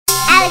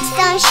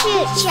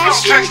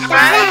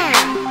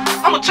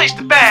Alexdontshootjustshootthefilm. I'ma chase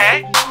the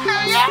bag.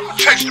 Hell yeah, I'ma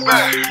chase the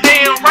bag.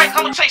 Damn right,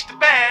 I'ma chase the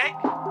bag.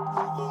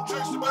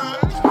 Chase the bag.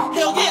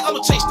 Hell yeah, I'ma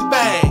chase the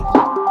bag.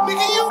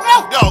 Nigga, you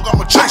know, dog,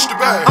 I'ma chase the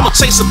bag. I'ma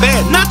chase a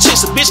bag, not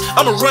chase a bitch.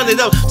 I'ma run it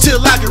up till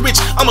I get rich.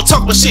 I'ma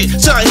talk my shit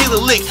till I hit a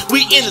lick.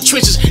 We in the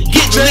trenches,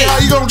 get Jay, lit. how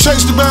you gonna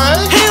chase the bag?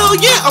 Hell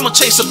yeah, I'ma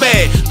chase a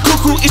bag.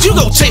 Cuckoo, is you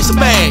gon' chase a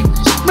bag?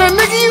 Man,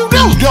 nigga, you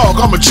know, dog,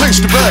 I'ma chase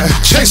the bag.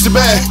 Chase the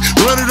bag,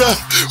 run it up.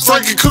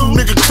 Frankie Cool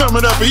nigga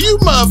coming up, and you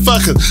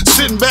motherfuckers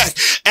sitting back,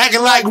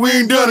 acting like we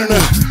ain't done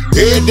enough.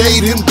 Every day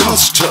them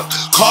guns tuck,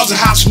 cars and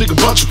house nigga,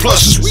 bunch of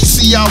pluses. We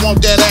see y'all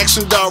want that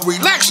action, dog.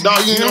 Relax,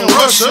 dog, you ain't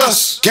rush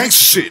us.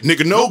 Gangsta shit,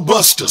 nigga, no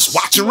busters.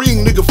 Watch a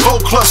ring, nigga, 4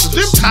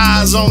 clusters. Them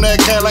ties on that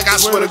cat, like I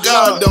swear to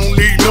God, don't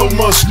need no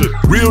mustard.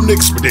 Real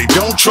niggas, but they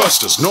don't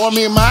trust us. Knowing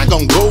me and mine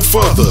gon' go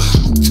further.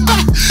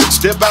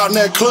 Step out in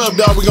that club,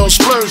 dog, we gon'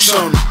 splurge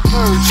some.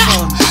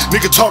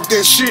 Nigga talk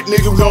that shit,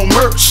 nigga, we gon'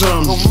 murk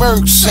some.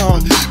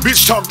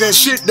 Bitch talk that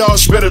shit, dog,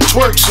 she better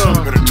twerk some.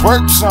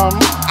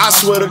 I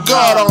swear to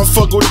God, I don't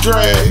fuck with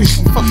drag.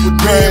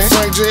 Man,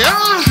 Frank J,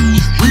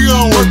 we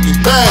gon' work this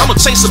bag. I'ma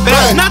chase a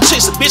bag, not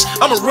chase a bitch.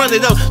 I'ma run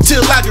it up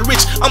till I get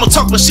rich. I'ma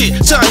talk my shit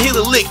till I hit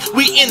a lick.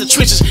 We in the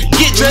trenches,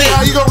 get Jay, lit.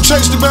 how you gonna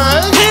chase the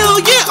bag? Hell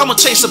yeah, I'ma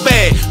chase a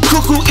bag.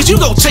 Cuckoo, is you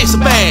gon' chase a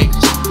bag?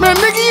 Man,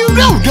 nigga, you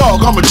know,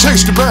 dog, I'ma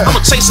chase the bag.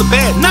 I'ma chase a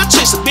bag, not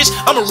chase a bitch.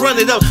 I'ma run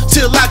it up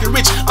till I get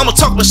rich. I'ma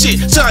talk my shit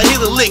till I hit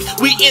a lick.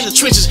 We in the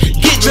trenches,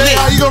 get Jay, lit.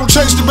 how you gonna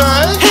chase the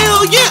bag?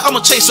 Hell yeah,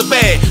 I'ma chase a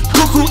bag.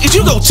 Cuckoo, is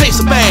you gon' chase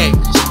a bag?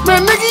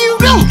 Man, nigga, you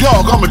know,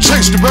 dog, I'ma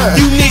chase the bag.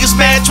 You niggas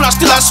mad, try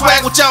steal our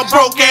swag with y'all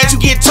broke ass. You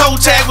get toe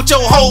tagged with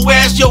your whole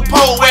ass, your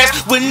pole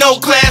ass. With no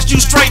class, you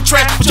straight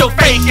trash with your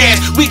fake ass.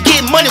 We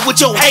get money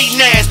with your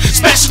hating ass.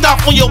 Smashing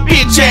off on your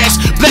bitch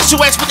ass. Bless your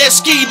ass with that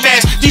ski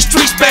mask. These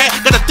streets bad,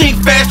 gotta think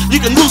fast.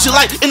 You can lose your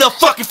life in a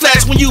fucking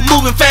flash when you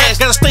moving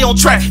fast. Gotta stay on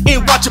track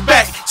and watch your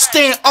back.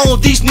 Stand on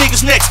these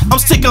niggas' necks. I'm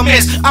sick of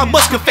mess, I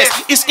must confess.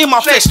 It's in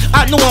my flesh,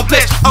 I know I'm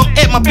blessed. I'm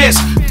at my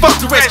best, fuck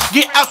the rest.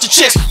 Get out your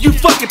chest, you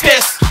fucking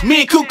pest.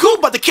 Me and Cuckoo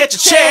about to catch a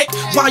check.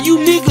 While you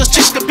niggas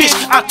chasing the bitch,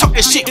 I talk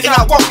that shit and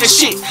I walk that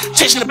shit.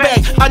 Chasing the bag,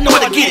 I know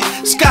how to get it.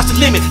 Sky's the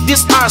limit,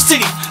 this our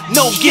city.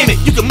 No gimmick,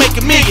 you can make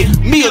a million.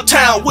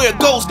 Milltown where it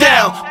goes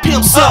down.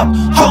 Pimps up,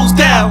 hoes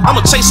down.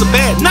 I'ma chase a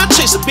bag, not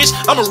chase a bitch.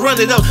 I'ma run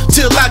it up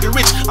till I get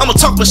rich. I'ma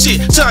talk my shit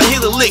till I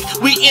hit a lick.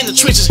 We in the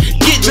trenches,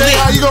 get Jay, lit.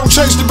 how you gonna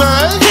chase the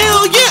bag?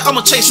 Hell yeah,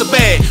 I'ma chase a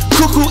bag.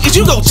 Cuckoo, is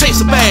you gon'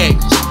 chase a bag?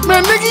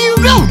 Man, nigga, you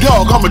know,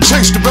 dog, I'ma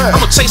chase the bag.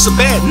 I'ma chase a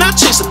bag, not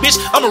chase a bitch.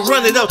 I'ma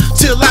run it up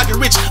till I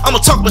get rich. I'ma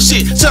talk my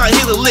shit till I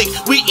hit a lick.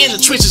 We in the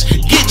trenches,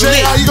 get Jay,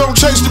 lit. how you gonna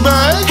chase the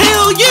bag?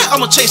 Hell yeah,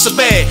 I'ma chase a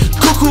bag.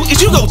 Cuckoo, is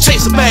you gon'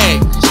 chase a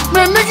bag?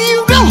 Man, nigga,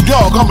 you know,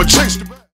 dog, I'ma chase the bag.